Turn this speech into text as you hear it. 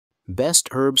Best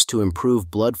herbs to improve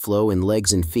blood flow in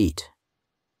legs and feet.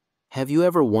 Have you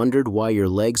ever wondered why your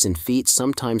legs and feet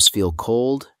sometimes feel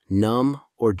cold, numb,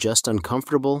 or just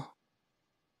uncomfortable?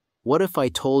 What if I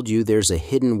told you there's a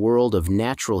hidden world of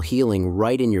natural healing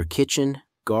right in your kitchen,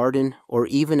 garden, or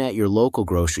even at your local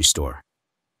grocery store?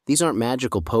 These aren't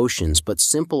magical potions, but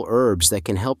simple herbs that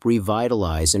can help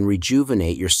revitalize and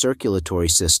rejuvenate your circulatory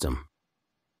system.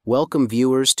 Welcome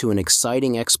viewers to an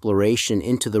exciting exploration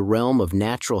into the realm of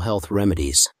natural health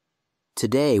remedies.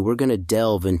 Today we're going to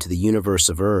delve into the universe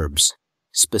of herbs,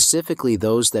 specifically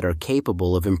those that are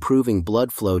capable of improving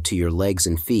blood flow to your legs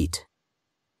and feet.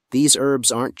 These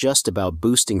herbs aren't just about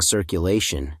boosting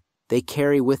circulation, they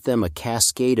carry with them a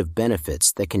cascade of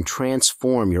benefits that can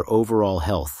transform your overall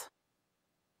health.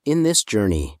 In this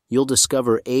journey, you'll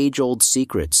discover age-old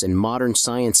secrets and modern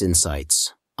science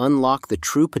insights, unlock the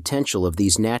true potential of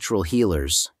these natural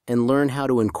healers, and learn how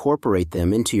to incorporate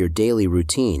them into your daily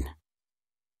routine.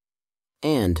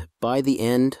 And, by the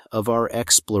end of our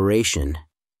exploration,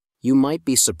 you might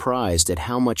be surprised at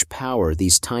how much power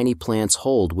these tiny plants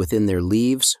hold within their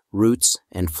leaves, roots,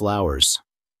 and flowers.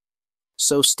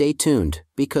 So stay tuned,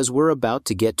 because we're about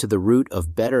to get to the root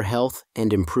of better health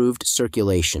and improved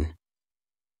circulation.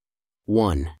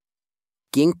 1.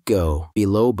 Ginkgo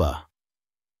biloba.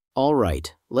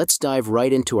 Alright, let's dive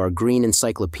right into our green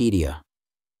encyclopedia.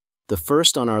 The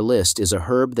first on our list is a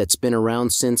herb that's been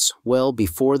around since, well,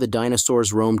 before the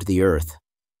dinosaurs roamed the earth.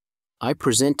 I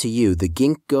present to you the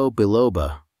Ginkgo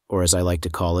biloba, or as I like to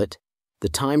call it, the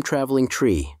time-traveling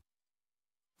tree.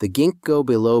 The Ginkgo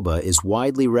biloba is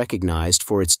widely recognized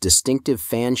for its distinctive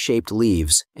fan-shaped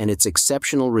leaves and its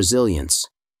exceptional resilience.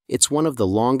 It's one of the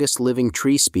longest living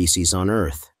tree species on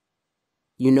Earth.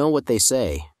 You know what they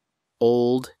say,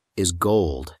 old is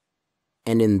gold.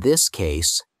 And in this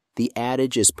case, the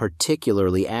adage is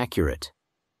particularly accurate.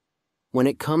 When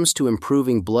it comes to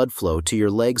improving blood flow to your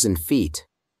legs and feet,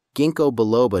 Ginkgo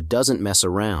biloba doesn't mess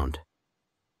around.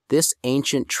 This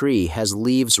ancient tree has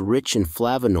leaves rich in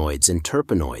flavonoids and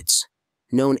terpenoids,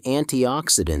 known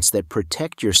antioxidants that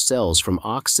protect your cells from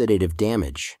oxidative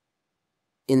damage.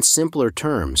 In simpler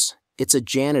terms, it's a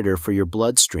janitor for your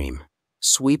bloodstream,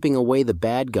 sweeping away the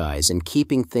bad guys and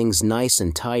keeping things nice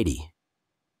and tidy.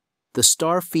 The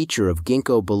star feature of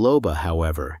Ginkgo biloba,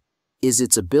 however, is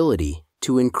its ability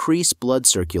to increase blood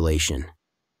circulation.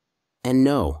 And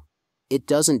no, it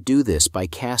doesn't do this by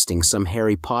casting some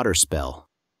Harry Potter spell.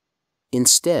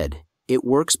 Instead, it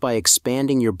works by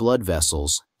expanding your blood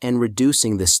vessels and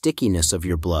reducing the stickiness of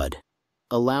your blood,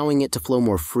 allowing it to flow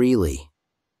more freely.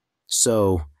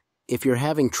 So, if you're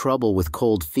having trouble with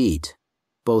cold feet,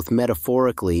 both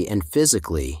metaphorically and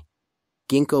physically,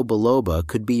 Ginkgo biloba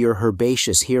could be your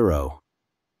herbaceous hero.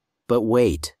 But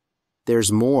wait, there's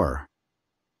more.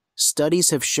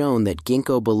 Studies have shown that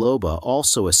Ginkgo biloba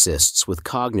also assists with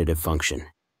cognitive function.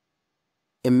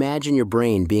 Imagine your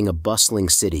brain being a bustling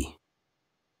city.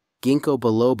 Ginkgo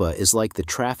biloba is like the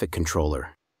traffic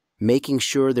controller, making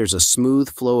sure there's a smooth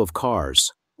flow of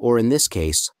cars, or in this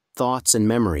case, thoughts and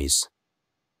memories.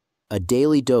 A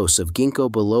daily dose of Ginkgo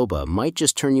biloba might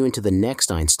just turn you into the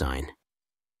next Einstein.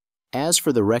 As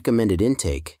for the recommended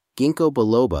intake, Ginkgo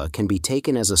biloba can be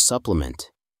taken as a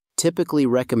supplement, typically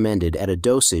recommended at a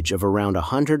dosage of around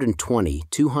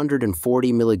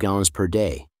 120–240 milligrams per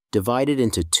day, divided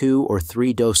into 2 or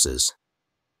 3 doses.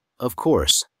 Of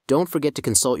course, don't forget to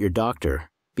consult your doctor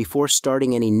before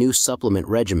starting any new supplement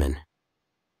regimen.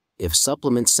 If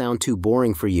supplements sound too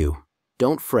boring for you,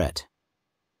 don't fret.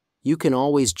 You can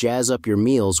always jazz up your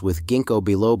meals with Ginkgo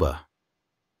biloba.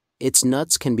 Its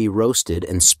nuts can be roasted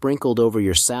and sprinkled over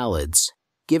your salads,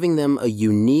 giving them a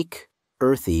unique,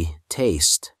 earthy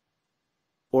taste.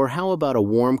 Or how about a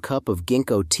warm cup of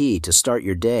ginkgo tea to start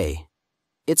your day?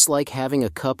 It's like having a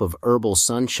cup of herbal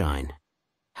sunshine.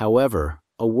 However,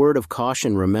 a word of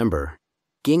caution, remember,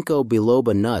 Ginkgo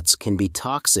biloba nuts can be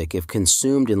toxic if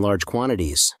consumed in large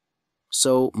quantities.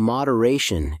 So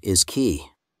moderation is key.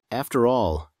 After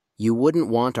all, you wouldn't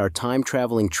want our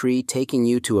time-traveling tree taking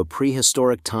you to a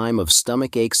prehistoric time of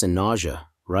stomach aches and nausea,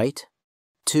 right?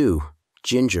 2.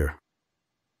 Ginger.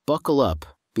 Buckle up,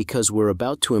 because we're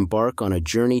about to embark on a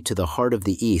journey to the heart of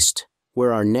the East,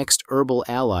 where our next herbal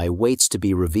ally waits to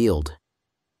be revealed.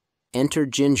 Enter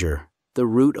ginger, the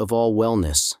root of all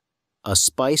wellness, a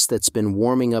spice that's been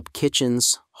warming up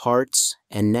kitchens, hearts,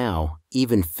 and now,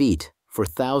 even feet, for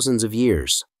thousands of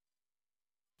years.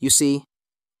 You see,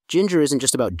 ginger isn't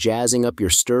just about jazzing up your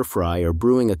stir-fry or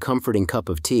brewing a comforting cup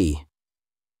of tea.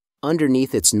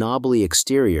 Underneath its knobbly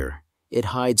exterior, it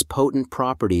hides potent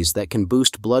properties that can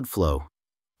boost blood flow,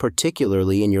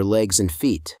 particularly in your legs and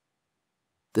feet.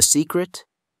 The secret?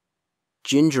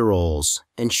 gingerols,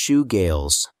 and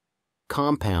shoegales,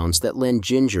 compounds that lend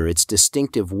ginger its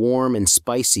distinctive warm and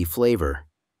spicy flavor.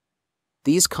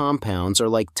 These compounds are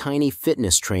like tiny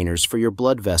fitness trainers for your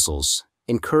blood vessels,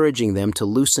 encouraging them to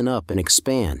loosen up and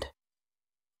expand.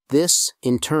 This,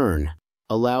 in turn,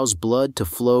 allows blood to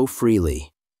flow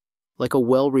freely, like a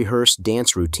well-rehearsed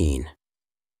dance routine.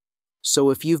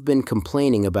 So if you've been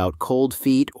complaining about cold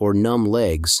feet or numb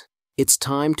legs, it's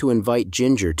time to invite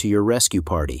ginger to your rescue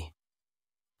party.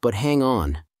 But hang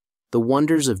on, the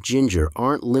wonders of ginger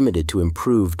aren't limited to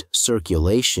improved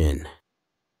circulation.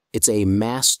 It's a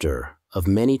master of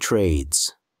many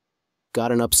trades.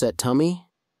 Got an upset tummy?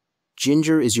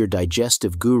 Ginger is your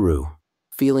digestive guru.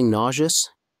 Feeling nauseous?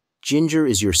 Ginger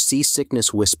is your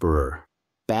seasickness whisperer.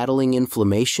 Battling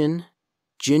inflammation?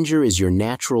 Ginger is your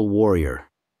natural warrior.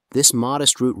 This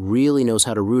modest root really knows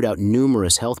how to root out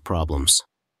numerous health problems.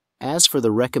 As for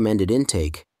the recommended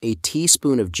intake, a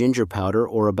teaspoon of ginger powder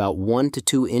or about 1 to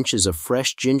 2 inches of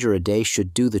fresh ginger a day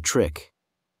should do the trick.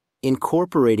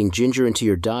 Incorporating ginger into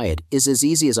your diet is as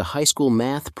easy as a high school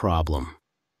math problem.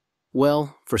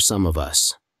 Well, for some of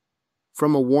us.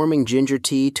 From a warming ginger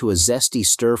tea to a zesty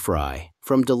stir-fry,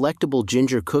 from delectable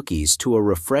ginger cookies to a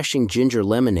refreshing ginger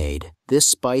lemonade, this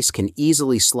spice can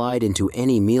easily slide into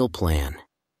any meal plan.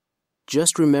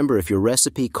 Just remember, if your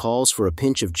recipe calls for a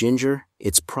pinch of ginger,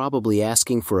 it's probably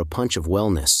asking for a punch of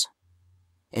wellness.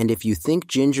 And if you think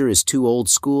ginger is too old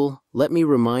school, let me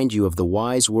remind you of the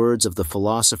wise words of the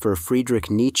philosopher Friedrich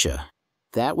Nietzsche.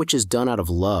 That which is done out of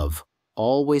love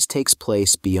always takes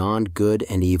place beyond good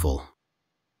and evil.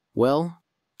 Well,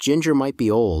 ginger might be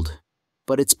old,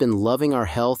 but it's been loving our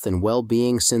health and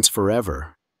well-being since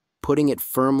forever, putting it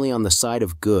firmly on the side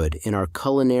of good in our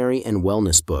culinary and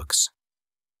wellness books.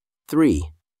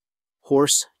 3.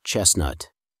 Horse chestnut.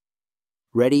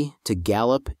 Ready to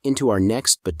gallop into our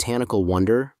next botanical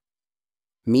wonder?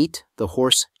 Meet the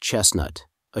horse chestnut,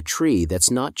 a tree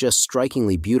that's not just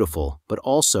strikingly beautiful, but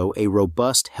also a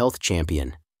robust health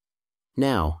champion.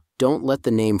 Now, don't let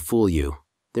the name fool you.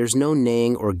 There's no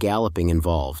neighing or galloping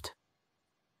involved.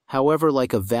 However,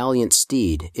 like a valiant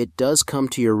steed, it does come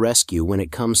to your rescue when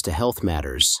it comes to health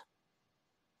matters.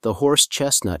 The horse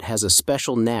chestnut has a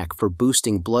special knack for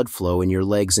boosting blood flow in your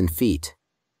legs and feet.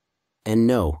 And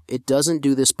no, it doesn't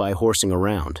do this by horsing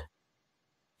around.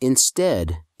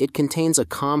 Instead, it contains a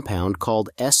compound called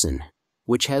essin,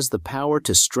 which has the power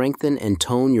to strengthen and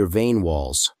tone your vein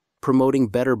walls, promoting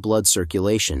better blood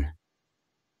circulation.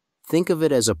 Think of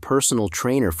it as a personal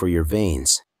trainer for your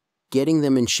veins, getting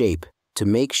them in shape to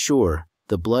make sure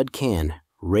the blood can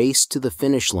race to the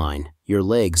finish line, your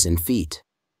legs and feet.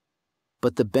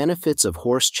 But the benefits of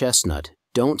horse chestnut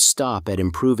don't stop at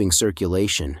improving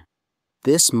circulation.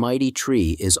 This mighty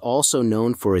tree is also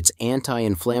known for its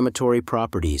anti-inflammatory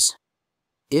properties.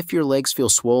 If your legs feel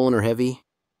swollen or heavy,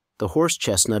 the horse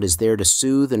chestnut is there to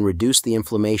soothe and reduce the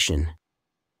inflammation.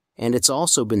 And it's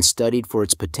also been studied for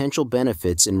its potential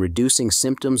benefits in reducing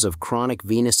symptoms of chronic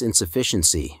venous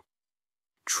insufficiency.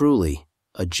 Truly,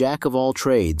 a jack of all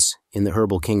trades in the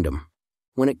herbal kingdom.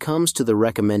 When it comes to the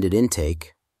recommended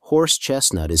intake, horse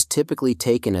chestnut is typically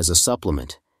taken as a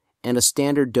supplement, and a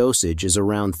standard dosage is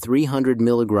around 300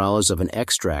 milligrams of an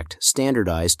extract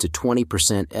standardized to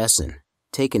 20% essin,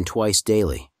 taken twice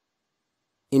daily.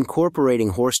 Incorporating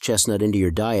horse chestnut into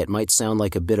your diet might sound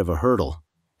like a bit of a hurdle,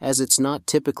 as it's not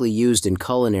typically used in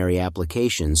culinary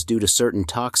applications due to certain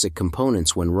toxic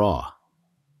components when raw.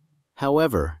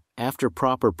 However, after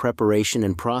proper preparation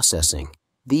and processing,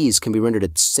 these can be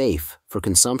rendered safe for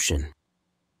consumption.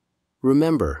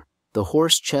 Remember, the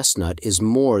horse chestnut is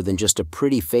more than just a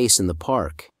pretty face in the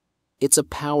park. It's a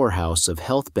powerhouse of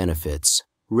health benefits,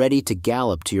 ready to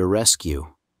gallop to your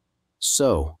rescue.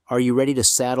 So, are you ready to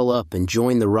saddle up and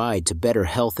join the ride to better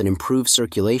health and improve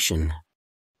circulation?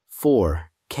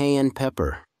 4. Cayenne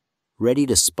pepper. Ready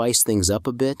to spice things up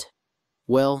a bit?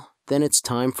 Well, then it's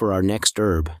time for our next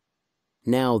herb.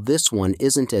 Now, this one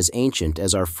isn't as ancient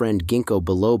as our friend ginkgo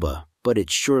biloba, but it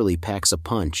surely packs a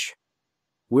punch.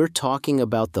 We're talking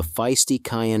about the feisty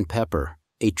cayenne pepper,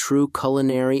 a true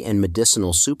culinary and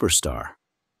medicinal superstar.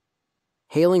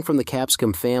 Hailing from the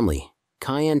capsicum family,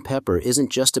 cayenne pepper isn't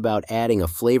just about adding a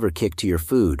flavor kick to your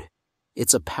food.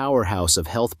 It's a powerhouse of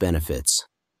health benefits.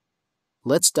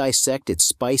 Let's dissect its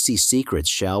spicy secrets,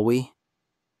 shall we?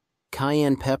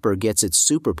 Cayenne pepper gets its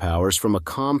superpowers from a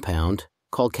compound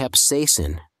called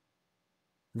capsaicin.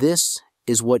 This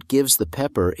is what gives the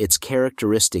pepper its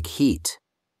characteristic heat.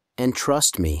 And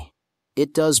trust me,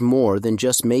 it does more than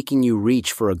just making you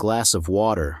reach for a glass of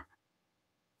water.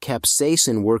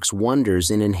 Capsaicin works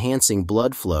wonders in enhancing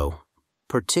blood flow,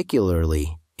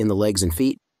 particularly in the legs and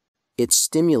feet. It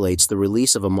stimulates the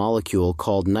release of a molecule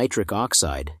called nitric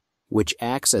oxide, which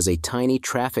acts as a tiny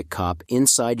traffic cop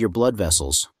inside your blood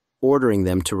vessels, ordering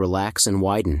them to relax and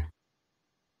widen.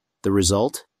 The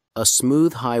result? A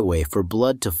smooth highway for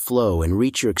blood to flow and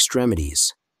reach your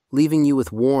extremities, leaving you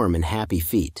with warm and happy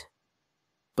feet.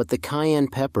 But the cayenne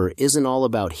pepper isn't all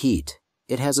about heat.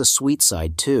 It has a sweet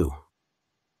side too.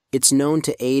 It's known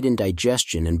to aid in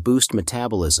digestion and boost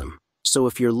metabolism, so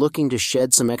if you're looking to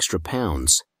shed some extra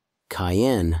pounds,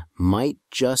 cayenne might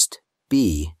just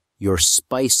be your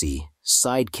spicy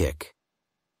sidekick.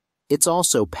 It's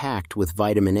also packed with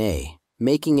vitamin A,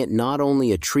 making it not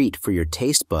only a treat for your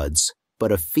taste buds, but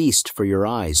a feast for your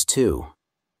eyes too.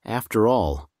 After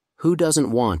all, who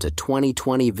doesn't want a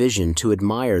 20/20 vision to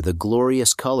admire the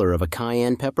glorious color of a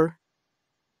cayenne pepper?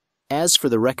 As for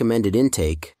the recommended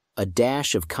intake, a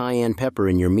dash of cayenne pepper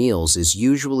in your meals is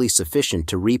usually sufficient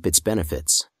to reap its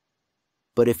benefits.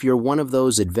 But if you're one of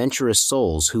those adventurous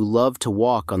souls who love to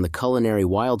walk on the culinary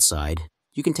wild side,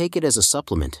 you can take it as a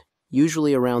supplement,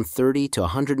 usually around 30 to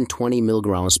 120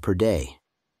 milligrams per day.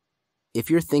 If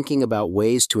you're thinking about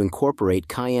ways to incorporate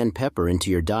cayenne pepper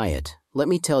into your diet, let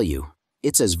me tell you,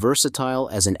 it's as versatile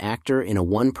as an actor in a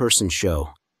one-person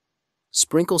show.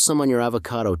 Sprinkle some on your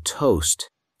avocado toast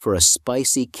for a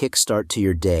spicy kickstart to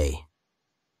your day.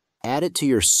 Add it to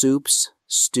your soups,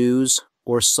 stews,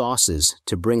 or sauces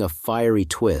to bring a fiery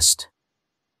twist.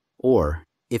 Or,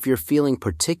 if you're feeling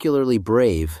particularly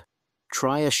brave,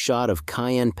 try a shot of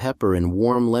cayenne pepper in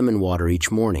warm lemon water each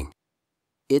morning.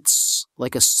 It's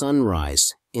like a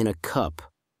sunrise in a cup,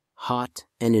 hot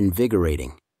and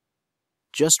invigorating.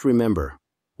 Just remember,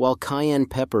 while cayenne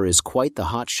pepper is quite the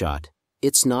hotshot,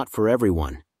 it's not for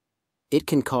everyone. It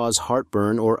can cause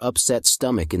heartburn or upset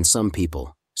stomach in some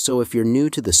people, so if you're new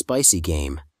to the spicy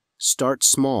game, start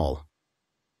small.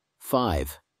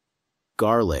 5.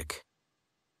 Garlic.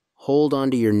 Hold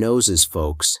onto your noses,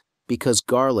 folks, because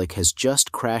garlic has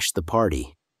just crashed the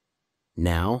party.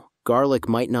 Now, garlic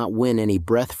might not win any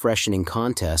breath-freshening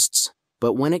contests,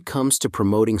 but when it comes to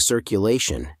promoting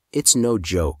circulation, it's no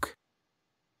joke.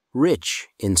 Rich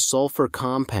in sulfur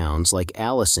compounds like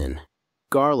allicin,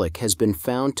 garlic has been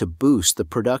found to boost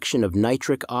the production of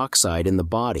nitric oxide in the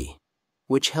body,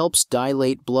 which helps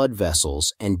dilate blood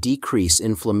vessels and decrease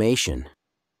inflammation.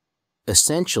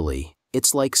 Essentially,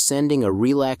 it's like sending a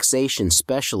relaxation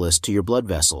specialist to your blood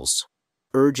vessels,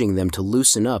 urging them to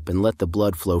loosen up and let the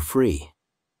blood flow free.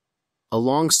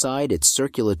 Alongside its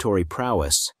circulatory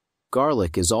prowess,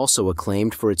 garlic is also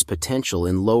acclaimed for its potential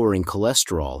in lowering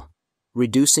cholesterol,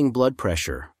 reducing blood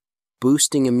pressure,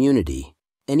 boosting immunity,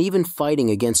 and even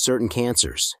fighting against certain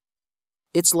cancers.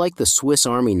 It's like the Swiss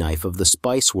Army knife of the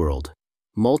spice world,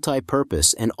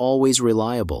 multi-purpose and always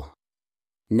reliable.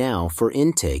 Now, for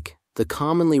intake, the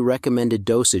commonly recommended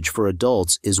dosage for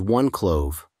adults is 1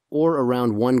 clove, or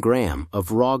around 1 gram,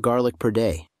 of raw garlic per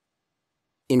day.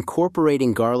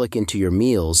 Incorporating garlic into your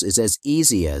meals is as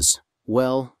easy as,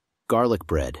 well, garlic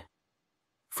bread.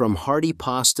 From hearty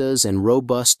pastas and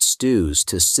robust stews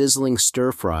to sizzling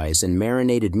stir-fries and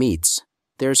marinated meats,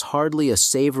 there's hardly a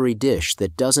savory dish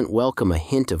that doesn't welcome a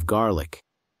hint of garlic.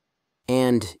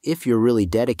 And, if you're really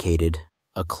dedicated,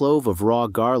 a clove of raw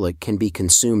garlic can be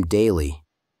consumed daily.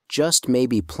 Just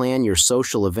maybe plan your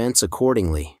social events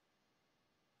accordingly.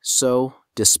 So,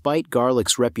 despite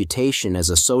garlic's reputation as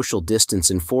a social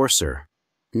distance enforcer,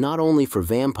 not only for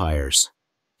vampires,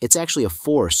 it's actually a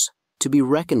force to be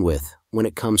reckoned with when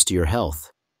it comes to your health.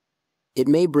 It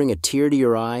may bring a tear to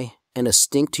your eye and a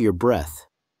stink to your breath,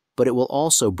 but it will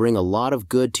also bring a lot of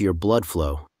good to your blood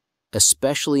flow,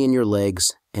 especially in your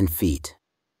legs and feet.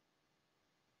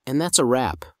 And that's a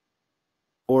wrap.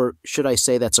 Or should I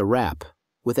say that's a wrap,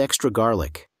 with extra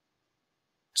garlic.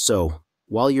 So,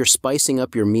 while you're spicing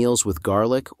up your meals with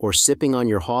garlic or sipping on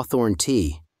your hawthorn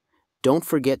tea, don't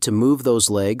forget to move those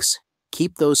legs,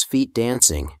 keep those feet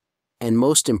dancing, and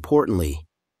most importantly,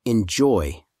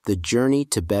 enjoy the journey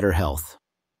to better health.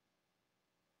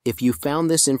 If you found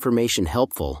this information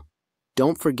helpful,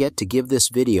 don't forget to give this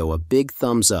video a big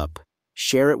thumbs up,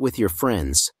 share it with your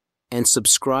friends, and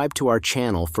subscribe to our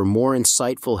channel for more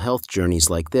insightful health journeys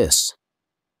like this.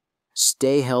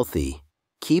 Stay healthy,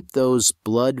 keep those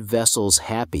blood vessels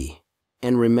happy,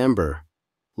 and remember,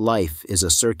 life is a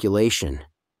circulation,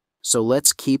 so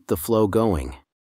let's keep the flow going.